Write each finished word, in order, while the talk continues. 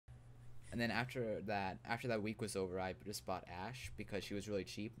And then after that week was over, I just bought Ash because she was really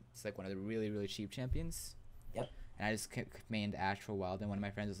cheap. It's like one of the really cheap champions. Yep. And I just mained Ash for a while. Then one of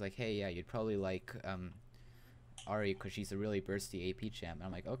my friends was like, "Hey, yeah, you'd probably like Ari because she's a really bursty AP champ." And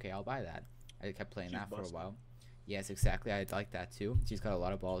I'm like, "Okay, I'll buy that." I kept playing that for a while. Yes, exactly. I like that too. She's got a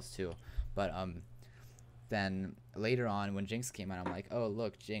lot of balls too. But then later on when Jinx came out, I'm like, "Oh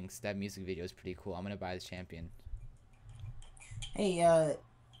look, Jinx! That music video is pretty cool. I'm gonna buy this champion." Hey, a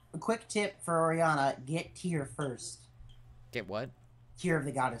quick tip for Orianna: get tier first. Get what? Tier of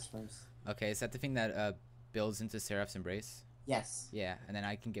the goddess first. Okay, is that the thing that builds into Seraph's Embrace? Yes. Yeah, and then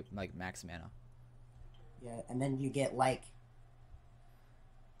I can get like max mana. Yeah, and then you get like,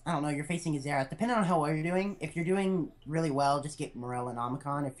 I don't know, you're facing a Xerath. Depending on how well you're doing, if you're doing really well, just get Morel and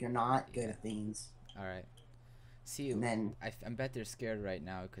Omicron. If you're not, go to Themes. Alright. See, and then I bet they're scared right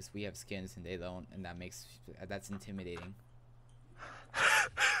now because we have skins and they don't, and that's intimidating.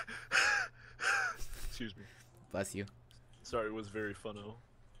 Excuse me. Bless you. Sorry, it was very funnel.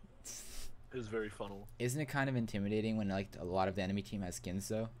 It was very funnel. Isn't it kind of intimidating when like a lot of the enemy team has skins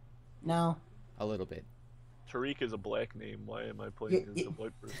though? No. A little bit. Tariq is a black name. Why am I playing as a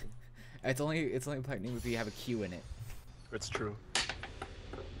white person? It's only a black name if you have a Q in it. It's true.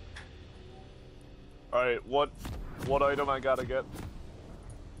 All right, what item I gotta get?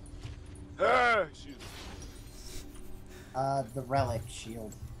 Ah, excuse me. The relic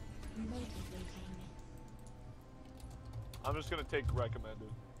shield. I'm just gonna take recommended.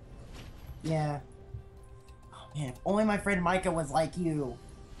 Yeah. Oh man, if only my friend Micah was like you.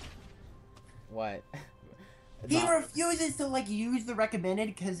 What? He refuses to like use the recommended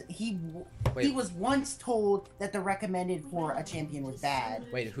because he was once told that the recommended for a champion was bad.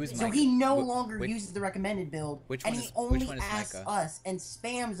 Wait, who's so Micah? he no longer uses the recommended build, and he only asks Micah? us and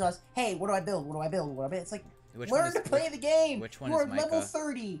spams us, "Hey, what do I build? What do I build? What do I build?" It's like, learn to play the game. Which one you is are Micah? level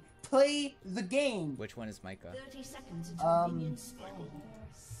 30. Play the game. Which one is Micah? 30 seconds until minions spawn.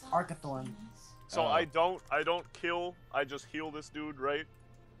 Arcathorn. So I don't kill. I just heal this dude, right?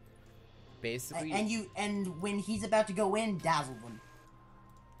 Basically. And when he's about to go in, dazzle him.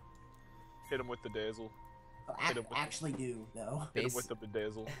 Hit him with the dazzle. Actually do though. Hit him with the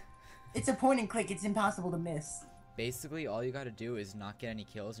bedazzle. It's a point and click. It's impossible to miss. Basically, all you gotta do is not get any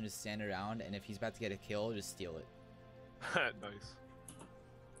kills and just stand around, and if he's about to get a kill, just steal it. Nice.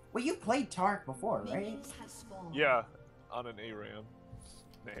 Well, you played Tark before, right? Yeah, on an ARAM.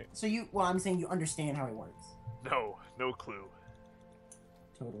 Nah. So I'm saying you understand how it works. No clue.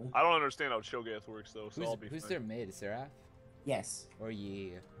 Totally. I don't understand how Cho'Gath works though, so I'll be Who's fine. their mid? Seraph? Yes. Or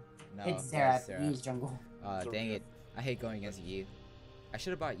Yi? No, it's Seraph. Yi's jungle. Dang it. I hate going against Yi. I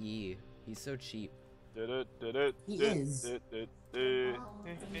should have bought Yi. He's so cheap. He is. The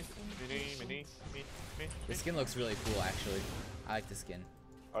skin looks really cool, actually. I like the skin.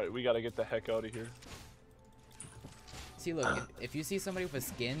 Alright, we gotta get the heck out of here. See, look, if you see somebody with a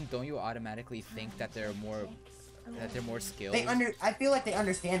skin, don't you automatically think that they're more skilled? I feel like they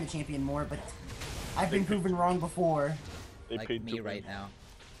understand the champion more, but I've been proven wrong before. Like me right now.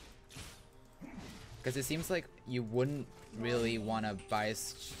 Because it seems like you wouldn't really want to buy a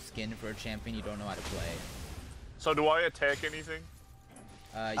skin for a champion you don't know how to play. So do I attack anything?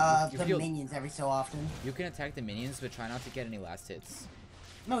 The minions every so often. You can attack the minions, but try not to get any last hits.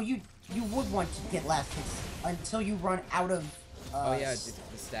 No, you would want to get last hits until you run out of. Oh yeah,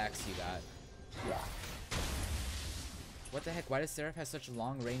 the stacks you got. Yeah. What the heck? Why does Seraph have such a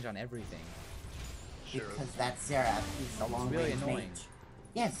long range on everything? Sure. Because that's Seraph. He's a long range really annoying. mage.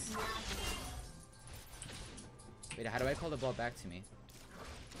 Yes. Wait, how do I call the ball back to me?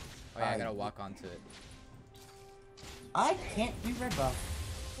 Oh yeah, I gotta walk onto it. I can't do red buff.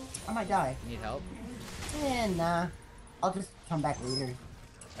 I might die. You need help? Nah. I'll just come back later.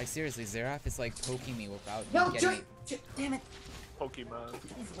 Like seriously, Seraph is like poking me without No, getting... damn it. Pokemon.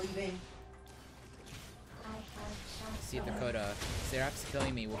 He's leaving. See Dakota, Seraph's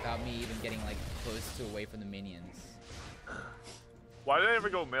killing me without me even getting like close to away from the minions. Why did I ever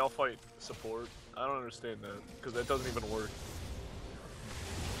go male fight support? I don't understand that, because that doesn't even work.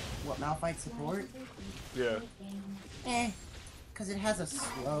 What, Malphite support? Yeah. Because it has a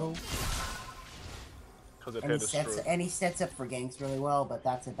slow. Because it had a stroke. And he sets up for ganks really well, but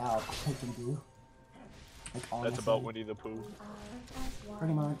that's about all he can do. Like, that's about Winnie the Pooh.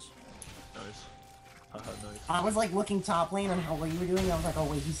 Pretty much. Nice. Haha, nice. I was like looking top lane on how well you were doing, I was like, oh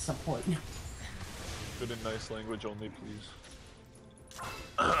wait, he's support. Good and nice language only, please.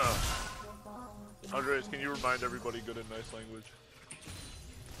 Andres, can you remind everybody good and nice language?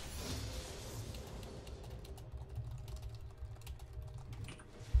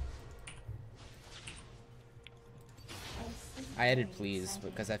 I added please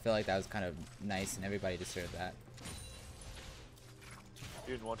because I feel like that was kind of nice and everybody deserved that.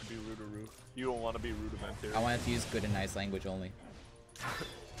 You didn't want to be rude. You don't want to be rudimentary. I wanted to use good and nice language only.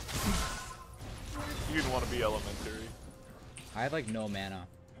 You didn't want to be elementary. I have like no mana.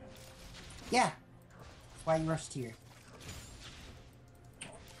 Yeah. That's why you rushed here.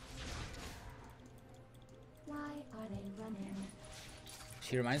 Why are they running?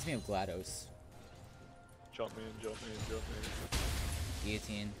 She reminds me of GLaDOS. Jump man, jump man, jump man.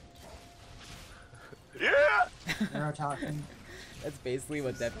 Guillotine. Yeah! Neuro talking. That's basically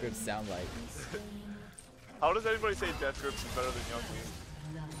what Death Grips sound like. How does anybody say Death Grips is better than Young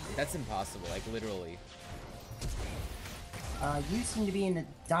Me? That's impossible, like literally. You seem to be in a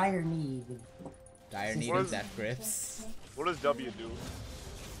dire need. Dire need of Death Grips. What does W do?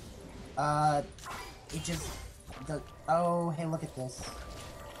 It just... Oh, hey, look at this.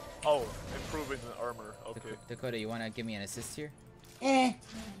 Oh, improving the armor. Okay. Dakota, you wanna give me an assist here? Eh.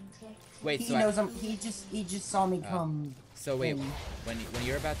 Wait, He so knows he just saw me come. So wait, in. when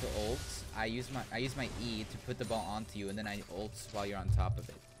you're about to ult, I use my E to put the ball onto you, and then I ult while you're on top of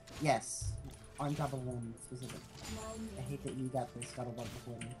it. Yes. On top of them, specific. I hate that you got the scuttlebutt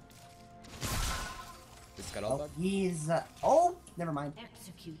before me. The scuttlebutt? Oh, he's, oh! Never mind.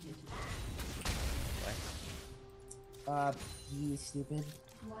 Executed. What? He's stupid.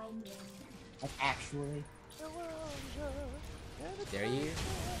 Blinding. Like, actually. Dare you?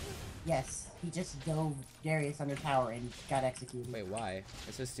 Yes, he just dove Darius under tower and got executed. Wait, why?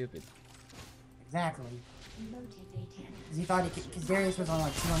 That's so stupid. Exactly. Motivated. Because he thought because Darius was on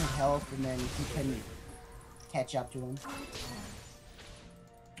like 200 health and then he couldn't catch up to him.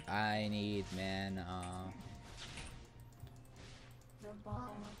 I need mana. The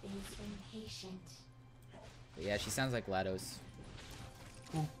ball is impatient. But yeah, she sounds like GLaDOS.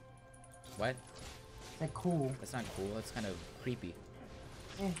 Cool. What? It's like cool. That's not cool. That's kind of creepy.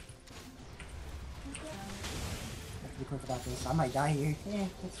 Eh. Let's be quick about this. I might die here. Eh,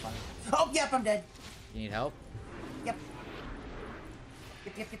 it's fine. Oh, yep, I'm dead. You need help? Yep.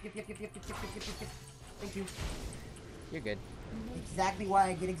 Yep. Thank you. You're good. Exactly why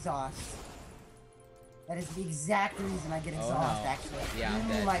I get exhaust. That is the exact reason I get Oh, exhaust, no. actually. Yeah, I'm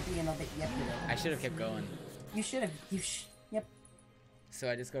You dead. might be in a bit yep. I should have kept going. You should have. Yep. So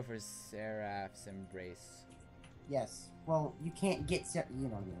I just go for Seraph's Embrace. Yes. Well, you can't get you know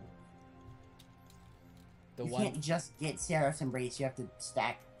what I mean. The You one. can't just get Seraph's Embrace. You have to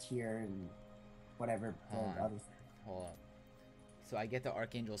stack tier and whatever the Hold on. other. Hold up. So I get the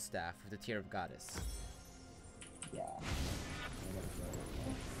Archangel Staff with the Tier of Goddess. Yeah.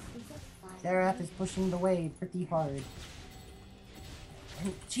 Seraph is pushing the way pretty hard.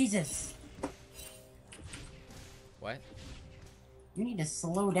 And Jesus, What? you need to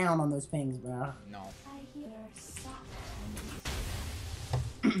slow down on those pings, bro. No. I hear soft.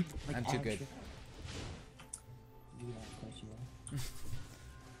 Like, I'm too good. actually- Yeah, of course you are.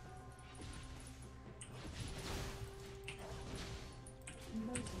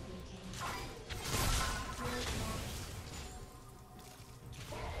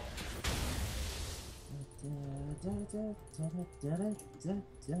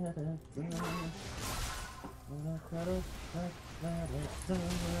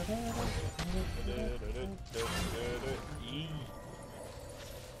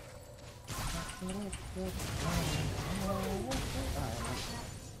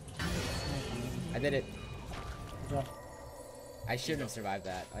 I did it. Good job. I shouldn't have survived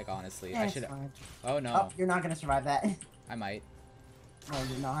that. Like honestly, Yeah, I it's should. fine. Oh no. Oh, you're not gonna survive that. I might. No,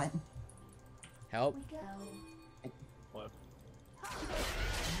 you're not. Help. We go. What?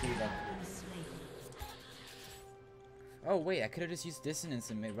 Oh wait, I could have just used Dissonance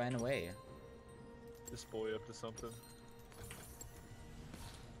and ran away. This boy up to something.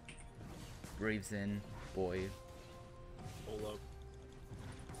 Braves in, boy. Hold up.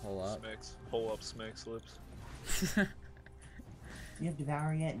 Hold up. Smacks. Hold up, smacks lips. Do you have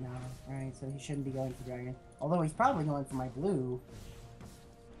Devour yet? No. Alright, so he shouldn't be going for Dragon. Although he's probably going for my blue.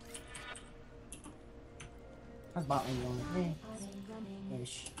 How's bot lane going? Are they running? Eh,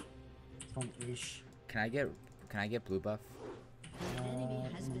 ish. It's going ish. Can I get blue buff? Enemy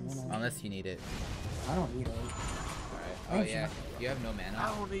has been slain. Unless you need it. I don't need it. Alright. Oh Thanks, yeah. man. You have no mana.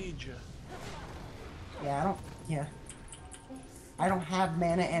 I don't need you. Yeah, I don't. Yeah. I don't have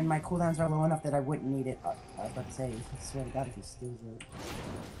mana and my cooldowns are low enough that I wouldn't need it. I was about to say, I swear to God, if he steals it.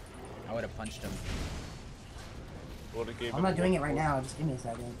 I would have punched him. Would've gave I'm him not a doing it one right for- now, just give me a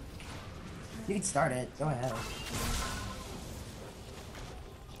second. You can start it. Go ahead.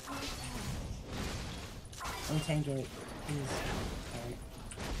 Let me change it, please. Alright.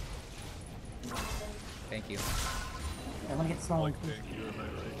 Thank you. I want to get the small one. Like, thank you, am I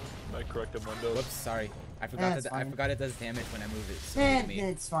right? Am I correct, Amundo? Whoops, sorry. I forgot it's that I fine. forgot it does damage when I move it. So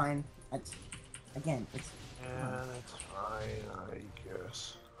It's fine. Again, it's Yeah, that's fine, I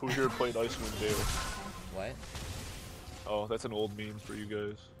guess. Who here played Icewind Dale? What? Oh, that's an old meme for you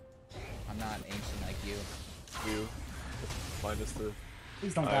guys. I'm not ancient like you. You. Minus the...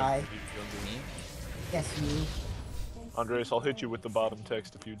 please don't die. younger. Me? Yes, you. Andres, I'll hit you with the bottom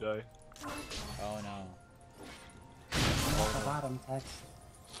text if you die. Oh no. The bottom text.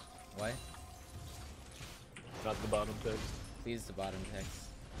 What? Not the bottom text. Please the bottom text.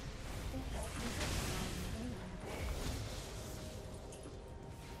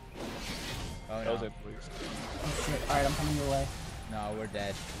 Oh That no. was it, please. Oh shit. Alright, I'm coming your way. No, we're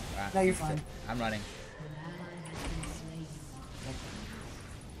dead. No, you're fine. I'm running.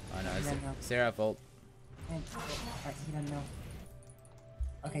 Oh no, He doesn't know. Sarah Volt. Alright, he doesn't know.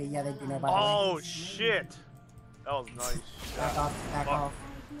 Okay, yeah, they do know by the way. Oh, shit! That was nice. Back off, back off.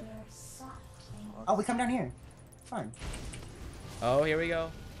 Oh, we come down here. Fine. Oh, here we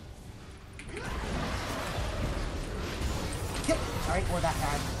go. Yep. Alright, we're that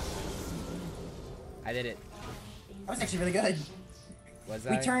bad. I did it. That was actually really good. Was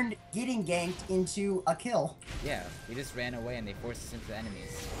We I? turned getting ganked into a kill. Yeah, we just ran away and they forced us into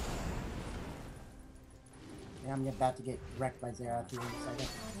enemies. And I'm about to get wrecked by Zera if you want a second.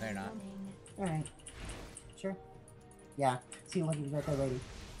 They're not. Alright. Sure. Yeah. See, look, he's right there waiting.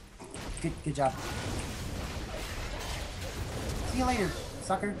 Good job. See you later,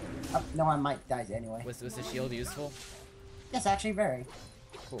 sucker. No, I might die anyway. Was the shield useful? Yes, actually, very.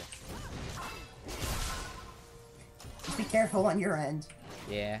 Cool. Just be careful on your end.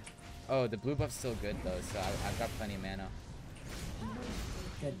 Yeah. Oh, the blue buff's still good though, so I've got plenty of mana.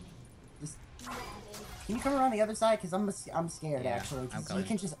 Good. Just. Can you come around the other side? Cause I'm scared Yeah, actually. I'm 'Cause coming. you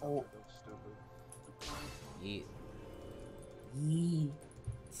can just ult. Yeet. Yee.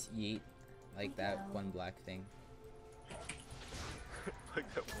 Yeet. Like that one black thing.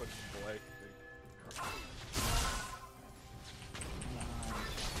 Like that one black thing.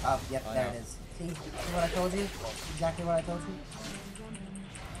 Oh, yep, Oh, there no. it is. See what I told you? Exactly what I told you.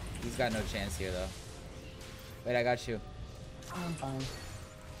 He's got no chance here though. Wait, I got you. I'm fine.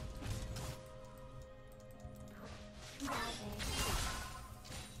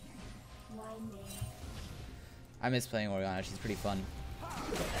 I miss playing Orianna, she's pretty fun.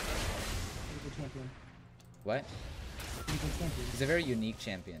 Pretty good champion. What? Pretty good champion. She's a very unique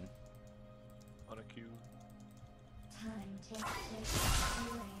champion. On a cue. Time to take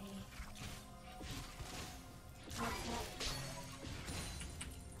away.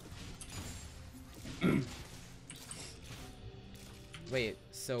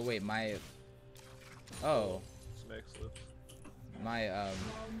 Wait, my... Oh. Smack slips. My,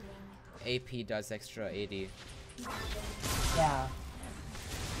 AP does extra 80. Yeah.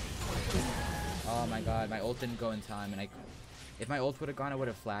 Oh my god, my ult didn't go in time, and if my ult would have gone, I would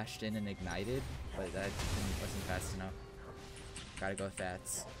have flashed in and ignited, but that wasn't fast enough. Gotta go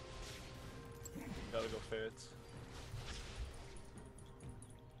fats. Gotta go fades.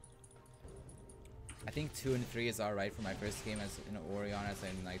 I think 2 and 3 is alright for my first game as in Orianna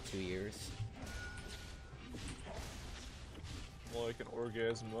in like 2 years. More like an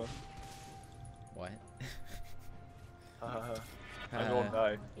orgasm. What? I'm going to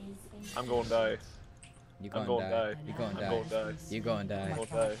die. I'm going to die. You I'm gonna going die. die. You gonna I'm die. going to die. You gonna die. I'm going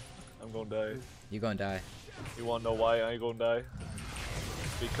to die. I'm going to die. You gonna die. You wanna know why I ain't gonna die?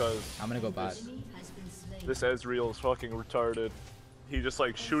 Because I'm gonna go bot. this Ezreal is fucking retarded. He just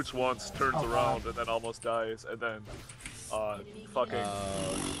like shoots once, turns around, and then almost dies, and then fucking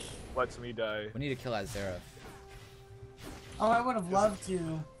lets me die. We need to kill Azera. Oh, I would have loved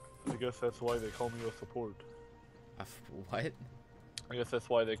to. I guess that's why they call me a support. What? I guess that's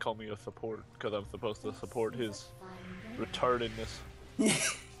why they call me a support, because I'm supposed to support his retardedness.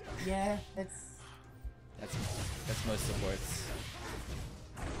 Yeah, That's most supports.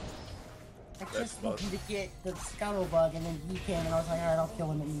 I just wanted to get the scuttle bug, and then he came, and I was like, alright, I'll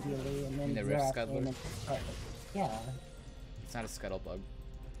kill him immediately, and then The Rift Xerath Scuttler? came and yeah, It's not a scuttlebug.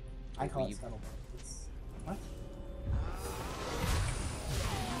 I call it Weeb. scuttle bug. It's what?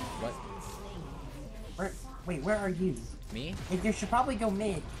 What? Wait, where are you? Me? You should probably go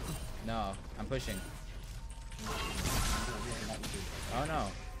mid. No, I'm pushing. Oh no.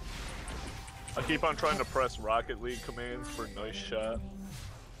 I keep on trying to press Rocket League commands for nice shot.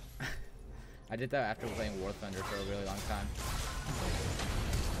 I did that after playing War Thunder for a really long time.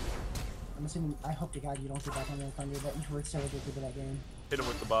 I'm assuming. I hope to God you don't get back on the Thunder, but you were so addicted to that game. Hit him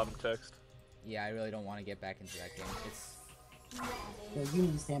with the bottom text. Yeah, I really don't want to get back into that game. It's Yeah, you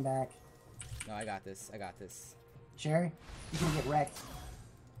need to stand back. no, I got this. I got this. Sure. You're gonna get wrecked.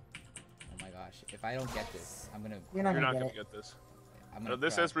 Oh my gosh. If I don't get this, I'm gonna. You're not You're gonna not get gonna it. get this. I'm gonna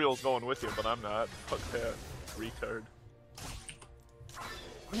This cry. Ezreal's going with you, but I'm not. Fuck that. Retard.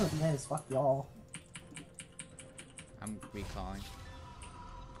 You know what it is, fuck y'all. I'm recalling.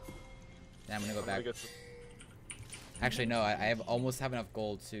 Then I'm gonna go I'm gonna back. get some- Actually, no. I have almost have enough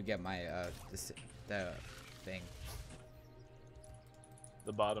gold to get my the thing.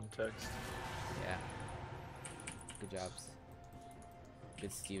 the bottom text. Yeah. Good jobs.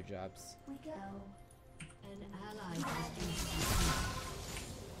 Good stew jobs. We go. An ally has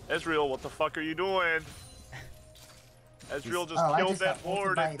been Ezreal, what the fuck are you doing? Ezreal just Oh, I killed just that got ulted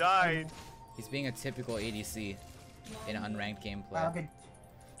ward by and a died. enemy. He's being a typical ADC in unranked gameplay. Wow, good.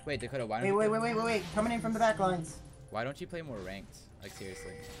 Wait, Dakota, why don't Wait, you wait, play, wait, wait, wait, wait. Coming in from the back lines. why don't you play more ranked? Like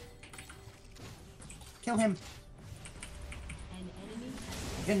seriously. Kill him. an enemy.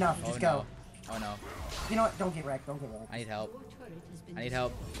 Good enough. Oh Just no. go. Oh no. You know what? Don't get wrecked. Don't get wrecked. I need help. Your turret has been I need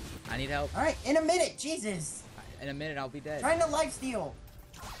help. I need help. All right, in a minute. Jesus. In a minute, I'll be dead. Trying to lifesteal.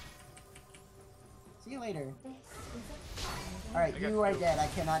 See you later. This is a All right, I got you are you. dead. I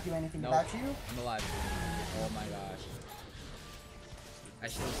cannot do anything Nope. about you. I'm alive. Oh my gosh. I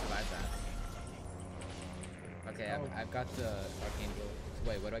should have survived that. Okay, Oh. I've got the arcane gold.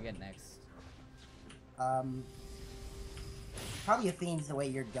 Wait, what do I get next? Probably Athene's the way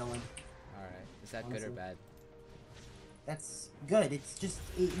you're going. Alright. Is that good or Honestly. bad? That's good. It's just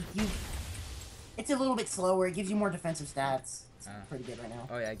it's a little bit slower. It gives you more defensive stats. It's Ah. pretty good right now.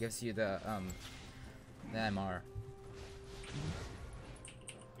 Oh yeah, it gives you the MR.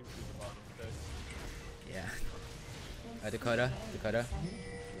 Into the bottom text. Yeah. Dakota? Dakota?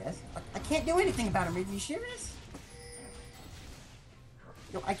 Yes. I can't do anything about him. Are you serious?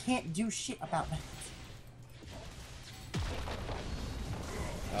 Yo, I can't do shit about that.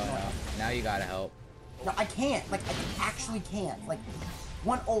 Oh no. Now you gotta help. No, I can't. Like, I actually can't. Like,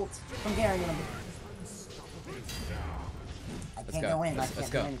 one ult from Gary and I can't go. go in. Let's I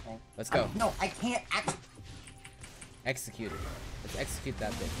can't go. do anything. Let's go. No, I can't actually. Execute it. Let's execute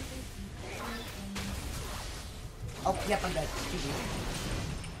that thing. Oh, yep, I'm dead. GG.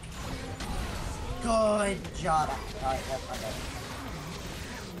 Good job. Alright, yep, I'm dead.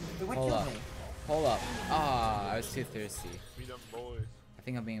 Wait, what Hold killed up. me? Hold up. Ah, I was too thirsty. Be them boys. I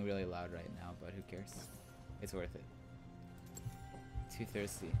think I'm being really loud right now, but who cares? It's worth it. Too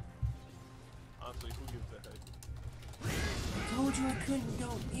thirsty. Honestly, who gives a heck? I told you I couldn't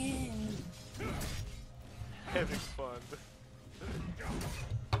go in. Having fun.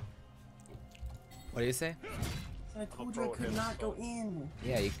 What do you say? I told you I could not go in.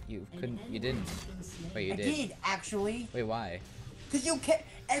 Yeah, you couldn't. You didn't. Wait, you I did. did, actually. Wait, why? Because you kept.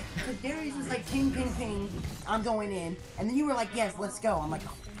 Because Darius was like, ping, ping, ping. I'm going in. And then you were like, yes, let's go. I'm like,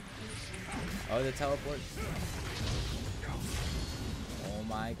 Oh, the teleport. Oh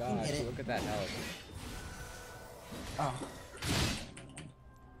my gosh! get it. Look at that health. oh.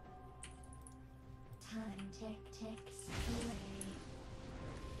 time ticks away.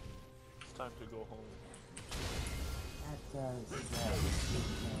 It's time to go home. That does.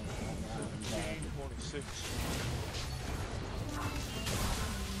 26.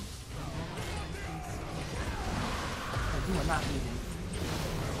 You are not leaving.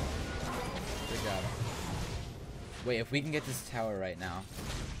 Good job. Wait, if we can get this tower right now.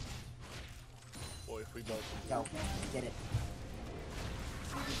 Boy, if we don't. Go. Get it.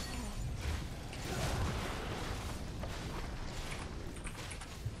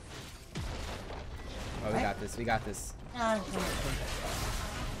 Oh, we Right. got this. We got this. Ah,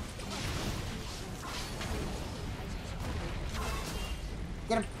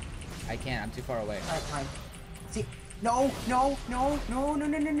 get him. I can't. I'm too far away. Alright, fine. See. No, no, no, no, no,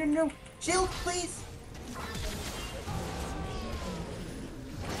 no, no, no, no. Shield, please.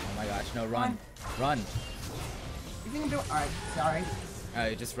 Oh my gosh! No, run, run. You think I'm doing? Alright, sorry.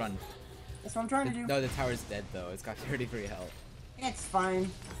 Alright, just run. That's what I'm trying to do. No, the tower's dead though. It's got 33 health. It's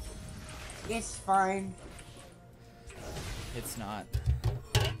fine. It's fine. It's not.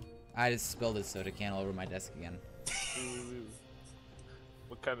 I just spilled a soda can all over my desk again. Ooh.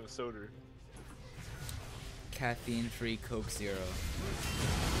 What kind of soda? Caffeine-free Coke Zero.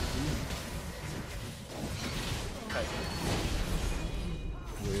 Okay.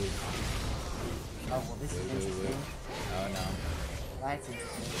 Woo. Oh well, this is Woo, woo, woo. interesting. Oh no. That's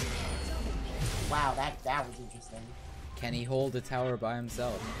interesting. Wow, that was interesting. Can he hold the tower by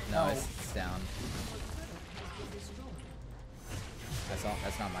himself? No, No. it's down.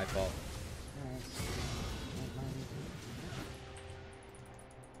 That's not my fault. Alright.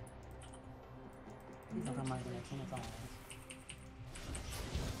 Please don't come my direction, it's alright.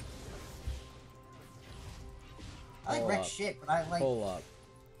 I like Hold wreck up. shit, but I like. Pull up.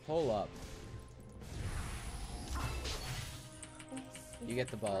 Pull up. You get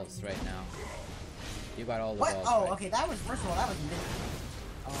the balls right now. You got all the What? balls. Oh, right. okay. That was first of all, that was invisible.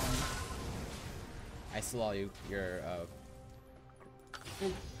 I saw you. Your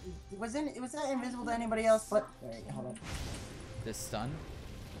Was that invisible to anybody else? But wait, hold up. the stun.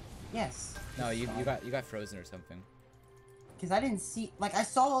 Yes. No, you got frozen or something. Because I didn't see, like, I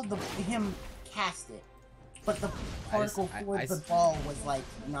saw him cast it, but the particle for the ball was like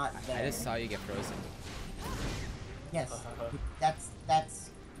not there. I just saw you get frozen. Yes, that's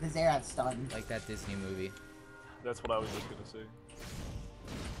the Xerath stun. Like that Disney movie. That's what I was just gonna say.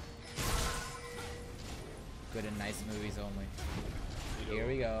 Good and nice movies only. You Here know,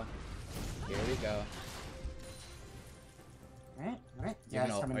 we go. Here we go. Alright, alright. You're Xerath's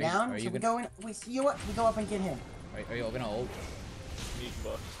gonna- coming are you- down. are you So we gonna- go in. We see you what? We go up and get him. Are you gonna ult? Meat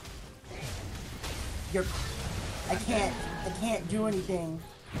bucks. You're. I can't do anything.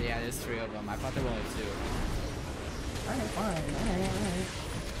 Yeah, there's 3 of them. I thought there were only 2. Alright, fine. Alright.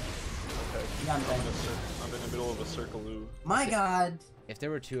 Okay. Yeah, I'm dead. I'm in the middle of a circle. My God. If there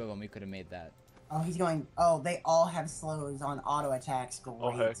were 2 of them, we could have made that. Oh, he's going. Oh, they all have slows on auto attacks. Great.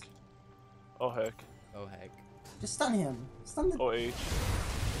 Oh heck. Oh heck. Oh heck. Just stun him. Stun the. Oh H.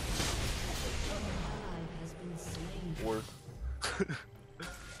 Ally has been slain. Work.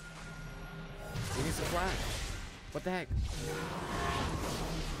 He needs a flash. What the heck?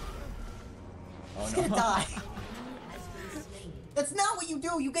 Oh He's no. gonna die. Has been slain. That's not what you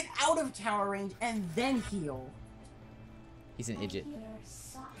do. You get out of tower range and then heal. He's an idiot. Your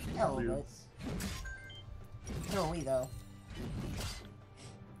soft Hell of Weird. it. So are we though.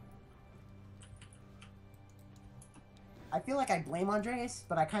 I feel like I blame Andreas,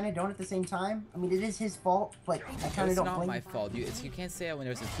 but I kind of don't at the same time. I mean, it is his fault, but I kind of It's don't not blame my him. fault. You can't say that when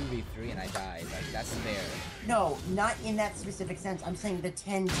there's a 2v3 and I died. Like, that's fair. No, not in that specific sense. I'm saying the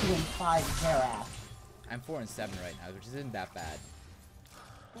 10, 2, and 5 Xerath. I'm 4 and 7 right now, which isn't that bad.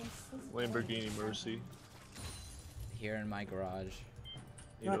 Lamborghini Mercy. Here in my garage.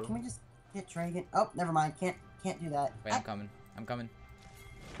 You know what, can we just hit Dragon? Oh, never mind. Can't do that. Wait, I'm coming. I'm coming.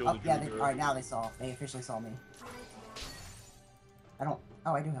 Kill Oh, the yeah, druid. alright, now they saw. They officially saw me. I don't...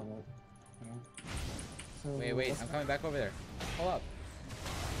 Oh, I do have ult. Yeah. So, Wait, let's I'm go. coming back over there. Hold up.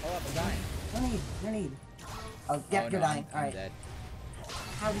 Hold up, I'm dying. No need. Oh, yep, Oh, you're no, dying. I'm Alright. dead.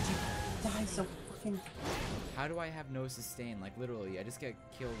 How did you die so fucking... How do I have no sustain? Like, literally, I just get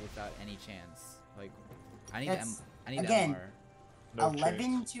killed without any chance. Like, I need That's- I need again, MR. No 11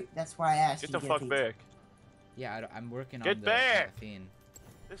 chance. to... That's why I asked Get you the to fuck get back. Yeah, I'm working Get on the back! Fiend.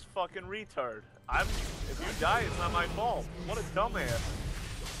 This fucking retard. If you die, it's not my fault. What a dumbass.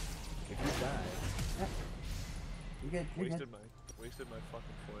 If you die. You're good, you're good. Wasted my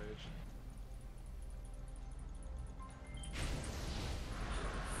fucking flash.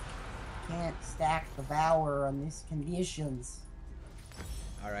 Can't stack the Devour on these conditions.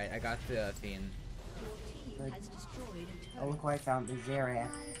 Alright, I got the Fiend. Your team Good. has destroyed a Oh, turret. look what I found. The Xerath. I am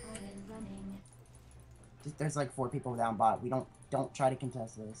running. There's like 4 people down bot. We don't try to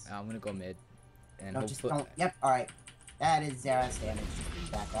contest this. I'm gonna go mid. And No, just hopefully... don't. Yep, alright. That is Xerath's damage.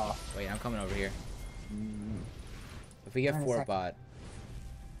 Back off. Wait, I'm coming over here. Mm. If we get Wait a 4 sec. bot,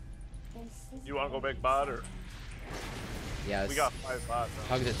 This is You wanna go very back bot or? yeah, We got 5 bots now.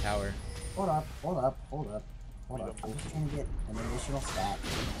 hug the tower. Hold up. I'm just trying to get an additional stat.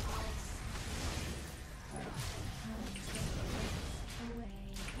 away.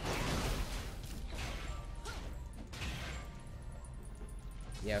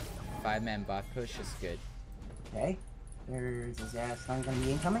 Yeah, 5-man bot push is good. Okay. There's a Xerath stun gonna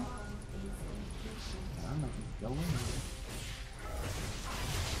be incoming. I don't know if he's going.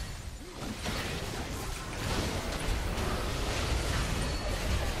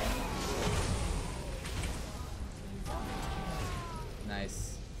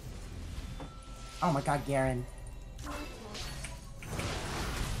 Nice. Oh my god, Garen.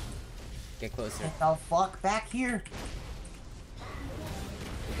 Get closer. Get the fuck back here.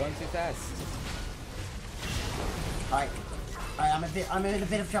 We're going too fast. Alright. I'm in a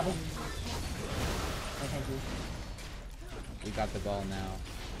bit of trouble. Okay, thank you. We got the ball now.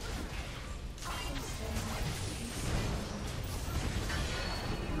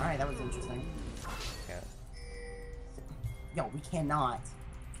 Alright, that was interesting. Okay. Yo, we cannot.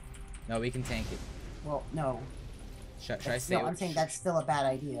 No, we can tank it. Well, no. Should I That's stay? still, I'm saying that's still a bad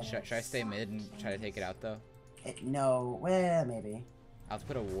idea. Should I stay mid and try to take it out though? No, well, maybe. I'll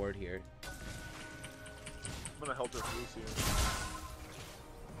put a ward here. I'm gonna help this Lucian.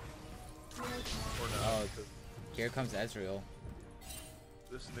 Or not. Oh, 'cause here comes Ezreal.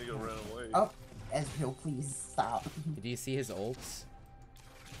 this nigga ran away. Oh, Ezreal, please stop. Did you see his ults?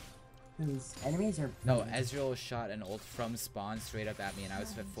 Whose enemies are? No, Ezreal shot an ult from spawn straight up at me, and I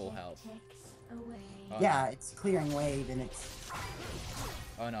was at full health. Ticks away. Oh, Yeah, it's clearing wave and it's.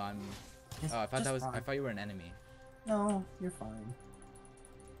 Oh no, I'm. Just, Oh, I thought that was. fine. I thought you were an enemy. No, you're fine.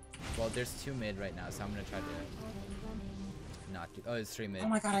 Well, there's 2 mid right now, so I'm gonna try to not do. Oh, it's 3 mid. Oh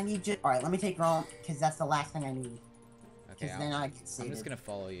my god, I need you. Alright, let me take Rome, because that's the last thing I need. Okay, Because then I get I'm saved. just gonna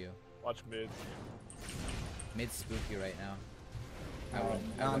follow you. Watch mid. Mid spooky right now. Alright,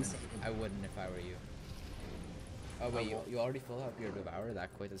 now I'm saved. I wouldn't if I were you. Oh wait, you already filled up your Devourer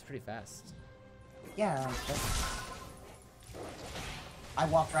that quick? That's pretty fast. Yeah, I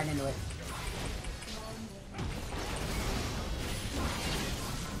walked right into it.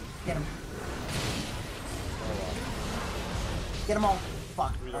 Get him. Oh well. Get them all.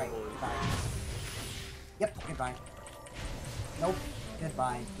 Fuck. Reload. Alright, goodbye. Yep, goodbye. Nope.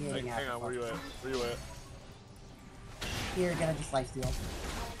 Goodbye. Getting out. Hang on, where you at? Where you at? Here, gonna just lifesteal.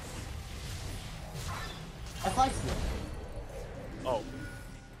 That's lifesteal. Oh,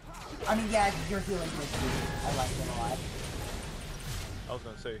 I mean, yeah, you're healing good too. I like it a lot. I was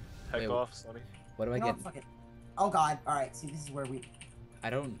gonna say, heck Wait, off, Sonny. What do I You know get? what, fuck it. Oh god. Alright, see, this is where we... I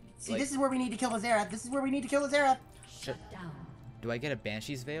don't. See, like, this is where we need to kill Azera. This is where we need to kill Azera. Shut down. Do I get a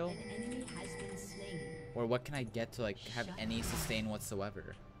Banshee's Veil? An enemy has been slain. Or what can I get to like have any sustain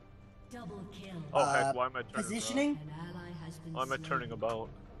whatsoever? Double kill. Oh heck, why am I turning Positioning? An ally has been around? Why am I slain. turning about?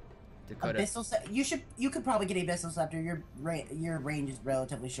 Dakota. Abyssal you could probably get Abyssal Scepter. Your range is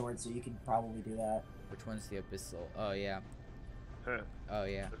relatively short, so you could probably do that. Which one's the Abyssal? Oh yeah. Heh, Oh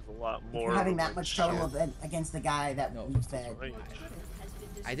yeah. There's a lot If more. you're having of that them, much like, trouble shit. against the guy that No, we fed. Right.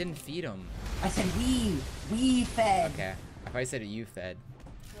 I didn't feed him. I said we fed. Okay. I probably said you fed.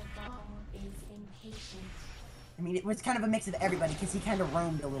 The ball is impatient. I mean, it was kind of a mix of everybody because he kind of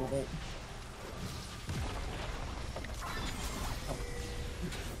roamed a little bit. Oh.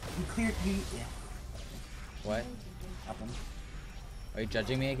 You cleared you. Yeah, What? up him. Are you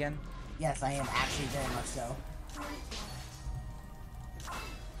judging me again? Yes, I am actually very much so.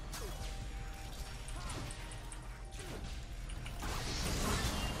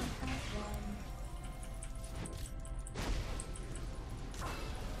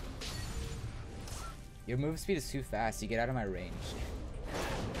 Your move speed is too fast. You get out of my range.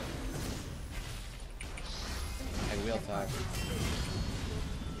 Like real talk.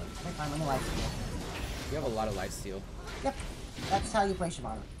 Okay, fine, let me lifesteal. You have a lot of lifesteal. Yep, that's how you play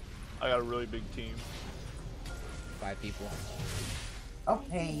Shyvana. I got a really big team. 5 people. Oh,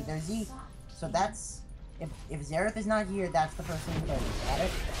 hey, there's Z. So that's... If Xerath is not here, that's the person who plays. Got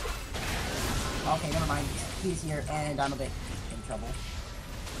it? Okay, never mind. He's here, and I'm a bit in trouble.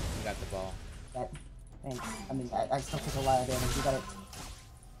 You got the ball. Thanks. I mean, I still took a lot of damage. You got it.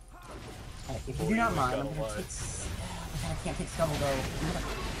 Alright, if you do not mind, I'm gonna take... I can't take Scuttle, though.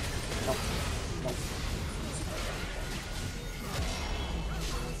 Nope. Nope.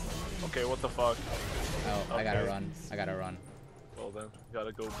 Okay, what the fuck? Oh, I gotta Okay. run. I gotta run. Well then,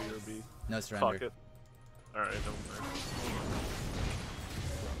 gotta go B or B. No surrender. Fuck it. Alright, never mind.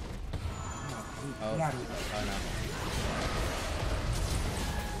 Oh. Yeah. Oh no.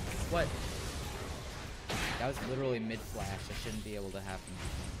 What? That was literally mid-flash. I shouldn't be able to happen.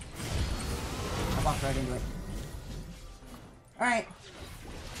 I walked right into it. Alright.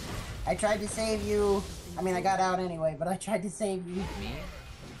 I tried to save you. I mean, I got out anyway, but I tried to save you. Me?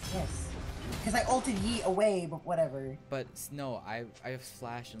 Yes. Because I ulted Yeet away, but whatever. But no, I have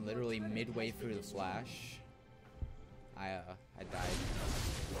flash and literally midway through the flash, I died.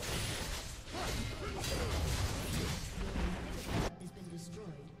 Has been destroyed.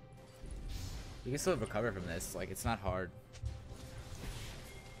 You can still recover from this. Like it's not hard.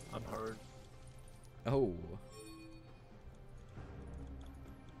 I'm hard. Oh.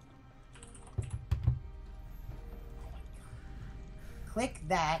 Click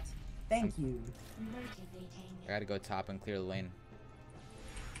that. Thank you. Motivating. I gotta go top and clear the lane.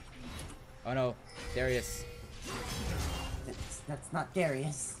 Oh no, Darius. That's not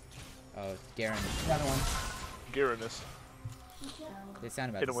Darius. Oh, Garen. The other one. Garinus. They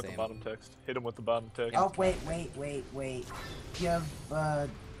sound about Hit him the with same. the bottom text. Hit him with the bottom text. Oh, wait. Do you have,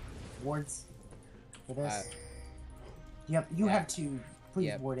 wards for this? You yeah. have two. Please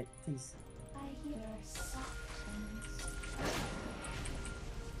Yep. ward it, please. I hear soft tones.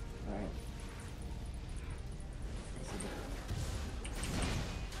 Alright.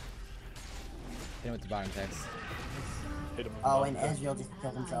 Hit him with the bottom text. Hit him with the Oh, bottom and text. Ezreal just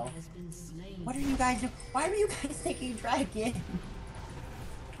killed himself. Has been slain. What are you guys doing? Why are you guys taking Dragon?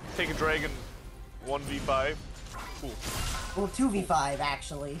 Take a dragon 1v5. Cool. Well, 2v5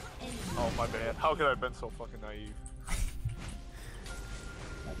 actually. Oh my bad. How could I have been so fucking naive?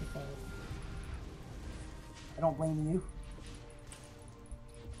 I don't blame you.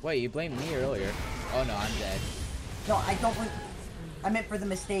 Wait, you blamed me earlier. Oh no, I'm dead. No, I don't. I meant for the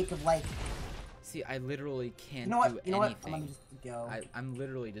mistake of like. See, I literally can't You know what? do You know what? anything. Let me just go. I'm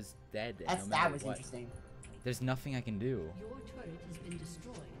literally just dead. That's no matter that was what. interesting. There's nothing I can do. Your turret has been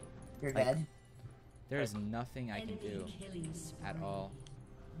destroyed. You're Like, dead. There is nothing I can do Enemy killing spree. at all.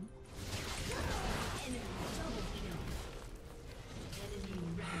 Enemy double kill. Enemy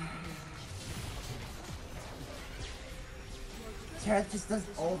rampage. Tara just does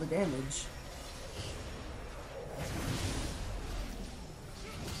all the damage.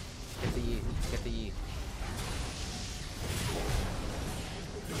 Get the E. Get the E.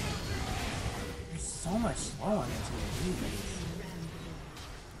 There's so much slow on this movie.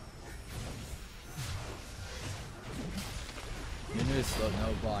 Nunu is slow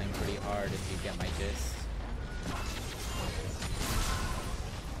snowballing pretty hard if you get my gist.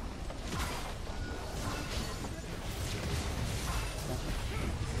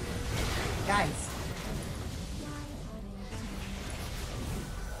 Guys.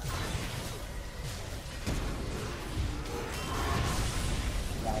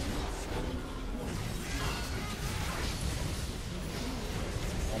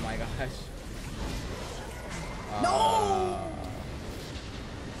 Oh my gosh. No!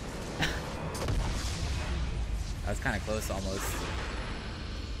 That's kind of close, almost.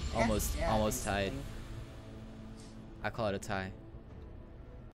 Almost Yeah, tied. basically. I call it a tie.